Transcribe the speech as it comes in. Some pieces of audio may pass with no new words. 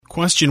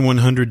Question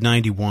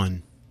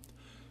 191.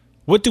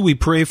 What do we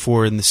pray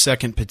for in the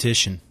second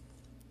petition?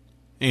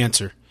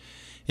 Answer.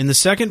 In the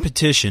second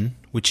petition,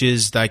 which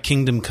is, Thy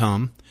kingdom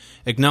come,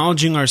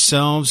 acknowledging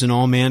ourselves and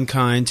all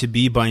mankind to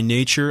be by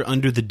nature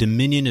under the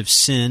dominion of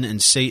sin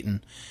and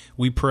Satan,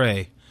 we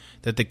pray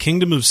that the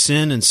kingdom of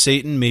sin and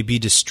Satan may be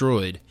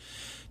destroyed,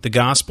 the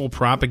gospel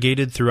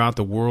propagated throughout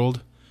the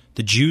world,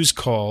 the Jews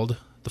called,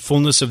 the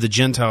fullness of the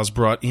Gentiles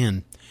brought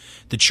in,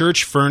 the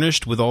church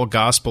furnished with all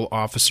gospel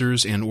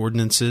officers and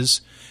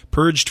ordinances,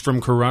 purged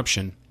from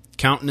corruption,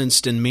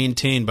 countenanced and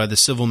maintained by the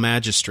civil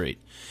magistrate,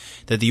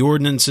 that the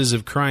ordinances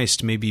of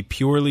Christ may be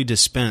purely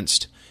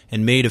dispensed,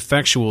 and made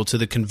effectual to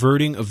the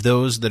converting of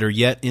those that are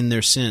yet in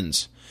their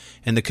sins,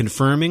 and the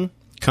confirming,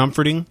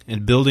 comforting,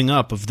 and building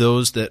up of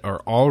those that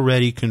are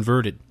already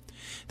converted,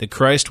 that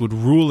Christ would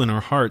rule in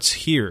our hearts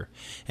here,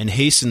 and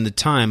hasten the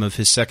time of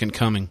his second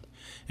coming,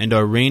 and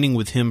our reigning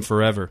with him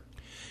forever,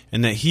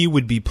 and that he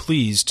would be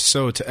pleased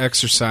so to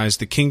exercise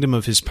the kingdom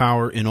of his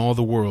power in all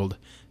the world,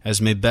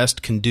 as may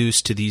best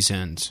conduce to these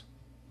ends.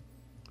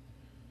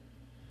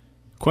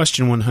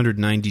 Question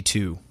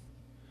 192.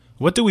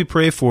 What do we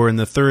pray for in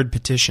the third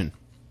petition?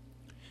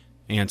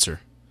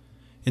 Answer.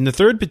 In the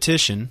third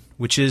petition,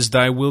 which is,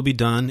 Thy will be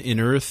done in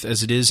earth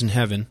as it is in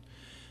heaven,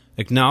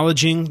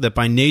 acknowledging that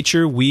by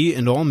nature we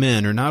and all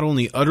men are not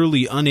only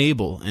utterly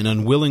unable and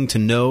unwilling to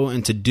know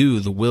and to do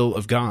the will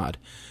of God,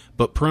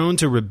 but prone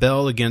to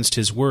rebel against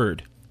his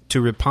word, to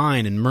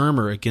repine and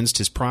murmur against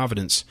his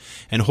providence,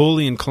 and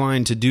wholly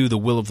inclined to do the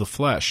will of the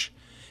flesh,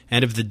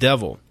 and of the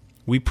devil,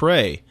 we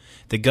pray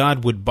that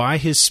God would by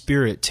his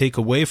Spirit take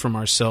away from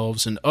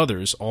ourselves and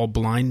others all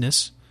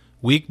blindness,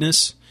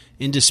 weakness,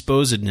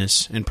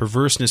 indisposedness, and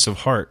perverseness of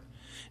heart,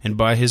 and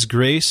by his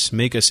grace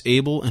make us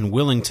able and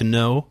willing to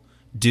know,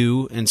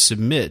 do, and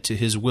submit to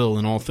his will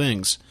in all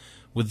things,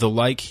 with the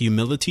like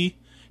humility,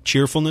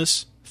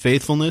 cheerfulness,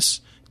 faithfulness,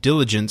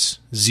 diligence,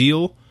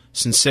 zeal,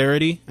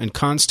 sincerity, and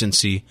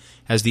constancy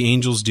as the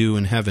angels do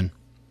in heaven.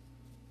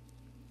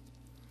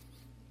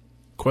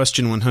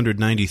 Question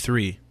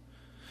 193.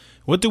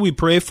 What do we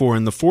pray for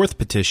in the fourth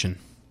petition?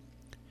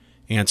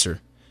 Answer.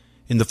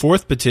 In the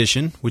fourth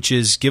petition, which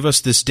is, Give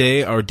us this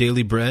day our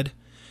daily bread,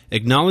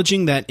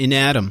 acknowledging that in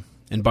Adam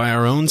and by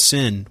our own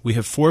sin we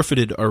have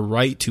forfeited our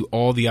right to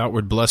all the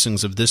outward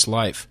blessings of this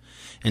life,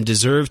 and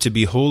deserve to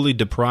be wholly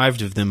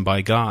deprived of them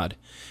by God,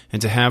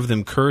 and to have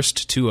them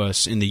cursed to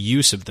us in the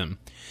use of them,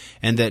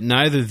 and that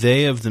neither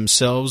they of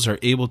themselves are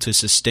able to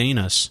sustain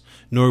us,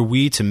 nor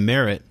we to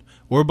merit,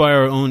 or by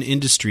our own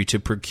industry to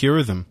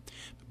procure them,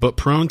 but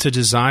prone to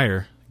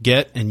desire,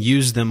 get, and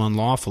use them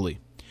unlawfully.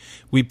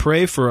 We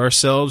pray for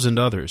ourselves and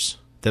others,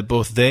 that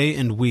both they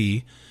and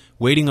we,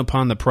 waiting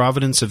upon the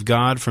providence of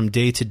God from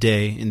day to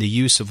day in the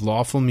use of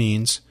lawful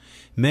means,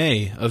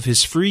 may, of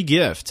his free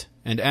gift,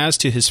 and as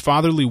to his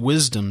fatherly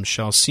wisdom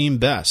shall seem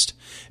best,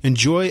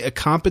 enjoy a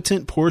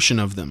competent portion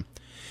of them,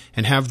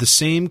 and have the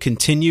same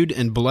continued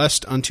and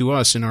blessed unto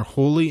us in our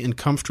holy and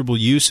comfortable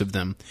use of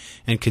them,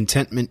 and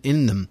contentment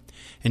in them,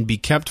 and be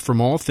kept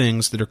from all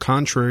things that are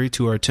contrary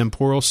to our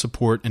temporal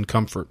support and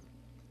comfort.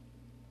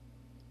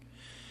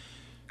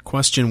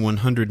 Question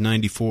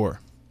 194.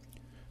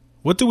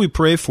 What do we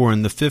pray for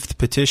in the fifth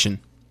petition?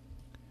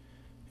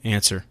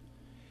 Answer.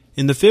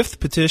 In the fifth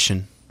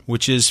petition,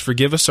 which is,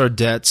 Forgive us our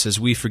debts as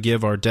we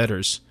forgive our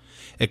debtors,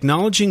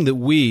 acknowledging that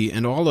we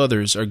and all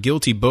others are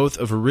guilty both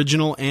of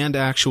original and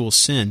actual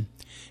sin,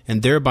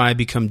 and thereby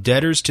become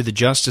debtors to the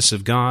justice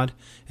of God,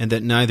 and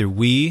that neither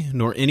we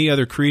nor any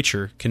other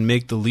creature can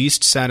make the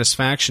least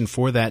satisfaction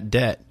for that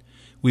debt,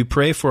 we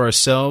pray for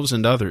ourselves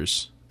and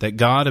others, that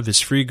God of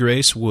his free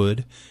grace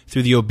would,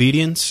 through the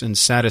obedience and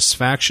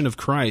satisfaction of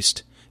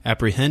Christ,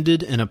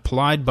 apprehended and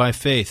applied by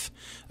faith,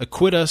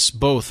 acquit us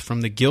both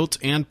from the guilt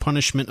and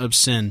punishment of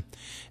sin,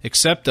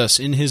 accept us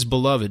in his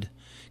beloved,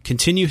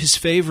 continue his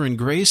favor and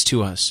grace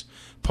to us,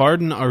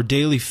 pardon our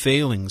daily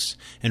failings,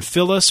 and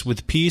fill us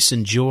with peace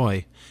and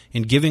joy,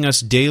 in giving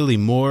us daily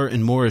more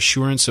and more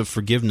assurance of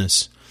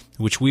forgiveness,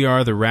 which we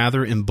are the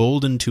rather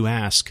emboldened to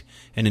ask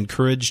and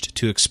encouraged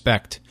to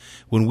expect,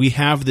 when we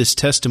have this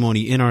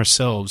testimony in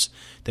ourselves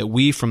that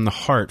we from the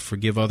heart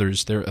forgive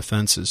others their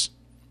offenses.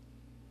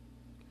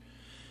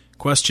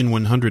 Question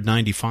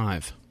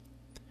 195.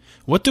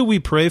 What do we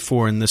pray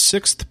for in the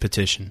sixth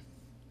petition?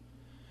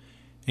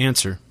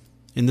 Answer.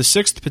 In the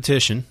sixth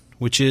petition,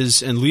 which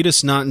is, And lead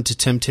us not into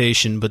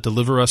temptation, but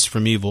deliver us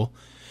from evil,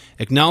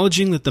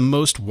 acknowledging that the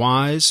most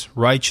wise,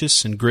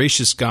 righteous, and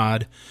gracious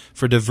God,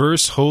 for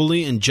diverse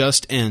holy and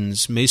just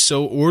ends, may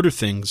so order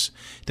things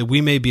that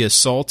we may be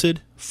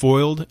assaulted,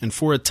 foiled, and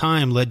for a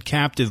time led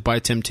captive by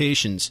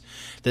temptations,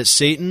 that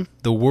Satan,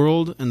 the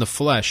world, and the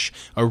flesh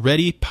are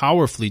ready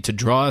powerfully to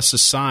draw us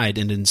aside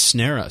and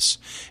ensnare us,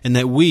 and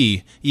that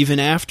we, even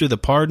after the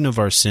pardon of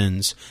our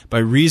sins, by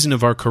reason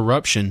of our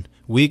corruption,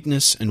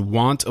 weakness, and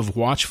want of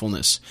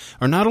watchfulness,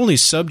 are not only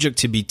subject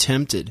to be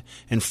tempted,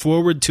 and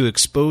forward to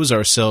expose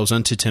ourselves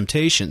unto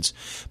temptations,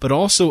 but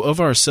also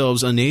of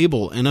ourselves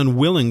unable and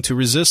unwilling to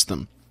resist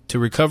them, to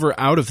recover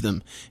out of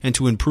them, and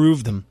to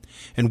improve them,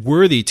 and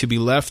worthy to be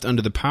left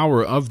under the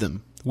power of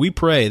them, we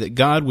pray that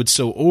God would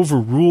so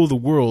overrule the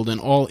world and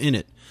all in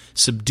it,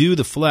 subdue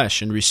the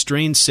flesh and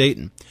restrain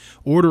Satan,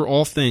 order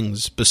all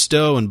things,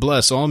 bestow and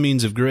bless all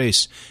means of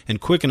grace,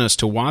 and quicken us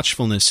to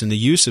watchfulness in the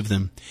use of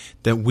them,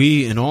 that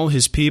we and all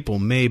his people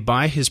may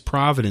by his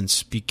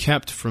providence be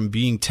kept from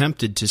being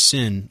tempted to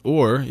sin,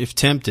 or, if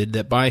tempted,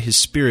 that by his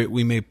Spirit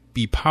we may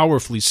be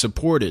powerfully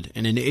supported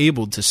and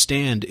enabled to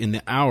stand in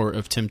the hour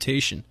of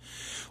temptation,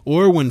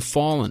 or when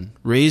fallen,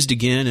 raised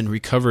again and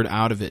recovered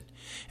out of it,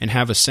 and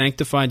have a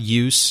sanctified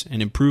use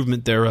and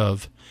improvement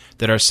thereof,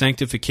 that our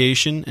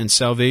sanctification and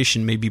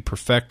salvation may be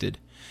perfected,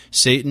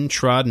 Satan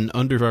trodden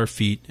under our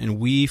feet, and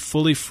we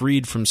fully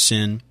freed from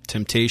sin,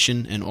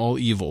 temptation, and all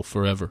evil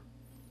forever.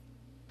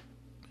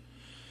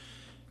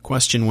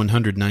 Question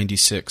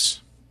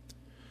 196.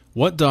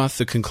 What doth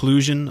the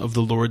conclusion of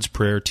the Lord's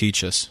Prayer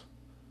teach us?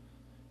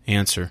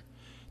 Answer.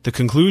 The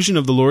conclusion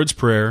of the Lord's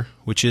Prayer,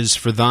 which is,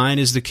 For thine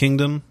is the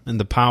kingdom, and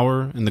the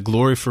power, and the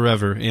glory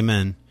forever,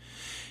 Amen,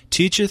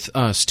 teacheth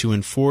us to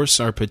enforce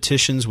our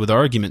petitions with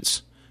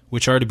arguments,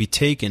 which are to be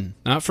taken,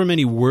 not from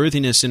any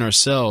worthiness in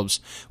ourselves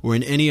or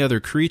in any other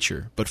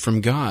creature, but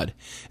from God,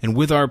 and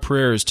with our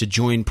prayers to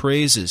join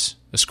praises,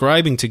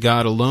 ascribing to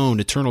God alone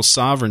eternal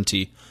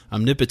sovereignty,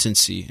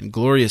 omnipotency, and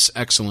glorious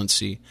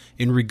excellency,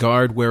 in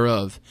regard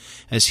whereof,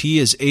 as he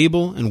is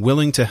able and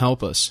willing to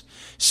help us,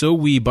 so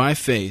we by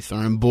faith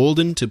are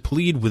emboldened to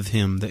plead with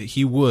him that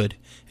he would,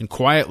 and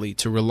quietly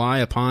to rely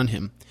upon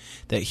him,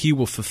 that he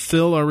will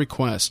fulfill our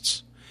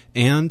requests.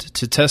 And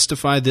to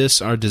testify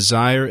this our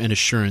desire and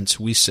assurance,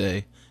 we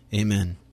say, Amen.